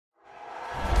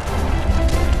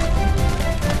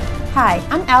Hi,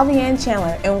 I'm Alvianne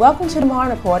Chandler, and welcome to the Marne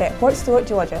Report at Fort Stewart,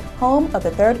 Georgia, home of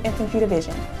the 3rd Infantry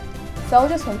Division.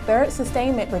 Soldiers from 3rd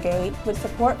Sustainment Brigade, with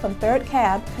support from 3rd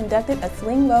Cab, conducted a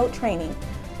Slingload training.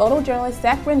 Photojournalist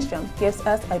Zach Renstrom gives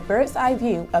us a bird's eye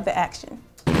view of the action.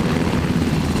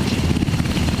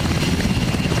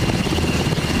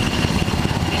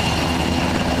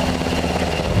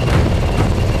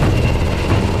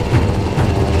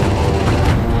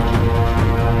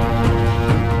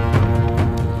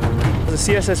 As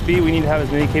a CSSB, we need to have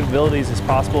as many capabilities as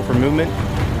possible for movement,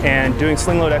 and doing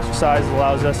Slingload exercises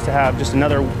allows us to have just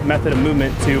another method of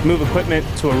movement to move equipment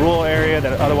to a rural area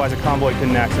that otherwise a convoy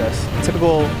couldn't access. A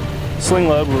typical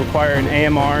Slingload would require an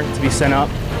AMR to be sent up,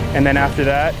 and then after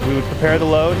that we would prepare the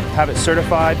load, have it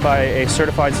certified by a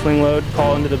certified Slingload,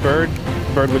 call into the bird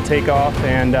would take off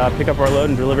and pick up our load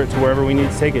and deliver it to wherever we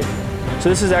need to take it. So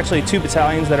this is actually 2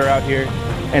 battalions that are out here.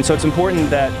 And so it's important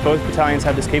that both battalions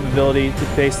have this capability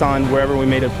based on wherever we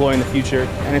may deploy in the future.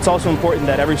 And it's also important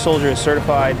that every soldier is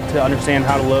certified to understand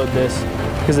how to load this,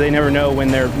 because they never know when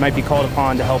they might be called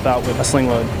upon to help out with a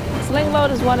Slingload.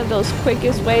 Slingload is one of those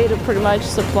quickest ways to pretty much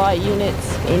supply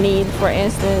units in need, for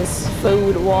instance,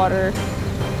 food, water,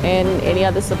 and any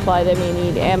other supply that may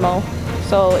need ammo.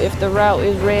 So if the route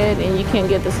is red and you can't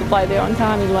get the supply there on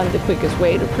time, it's one of the quickest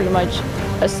way to pretty much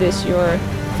assist your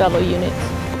fellow units.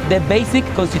 The basic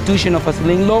constitution of a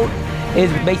Slingload is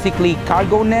basically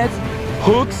cargo nets,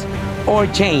 hooks, or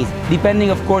chains, depending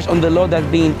of course on the load that's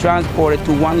being transported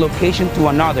to one location to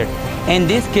another. In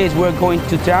this case, we're going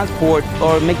to transport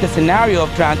or make the scenario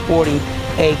of transporting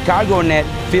a cargo net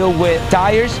filled with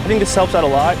tires. I think this helps out a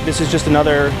lot. This is just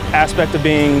another aspect of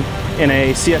being in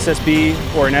a CSSB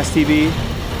or an STB,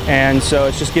 and so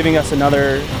it's just giving us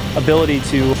another ability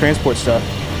to transport stuff.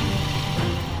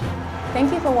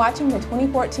 Thank you for watching the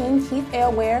 2014 Keith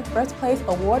L. Ware First Place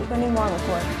Award-winning Marne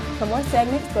Report. For more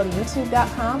segments, go to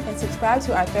youtube.com and subscribe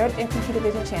to our 3rd Infantry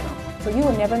Division channel, so you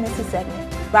will never miss a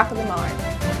segment. Rock of the Marne.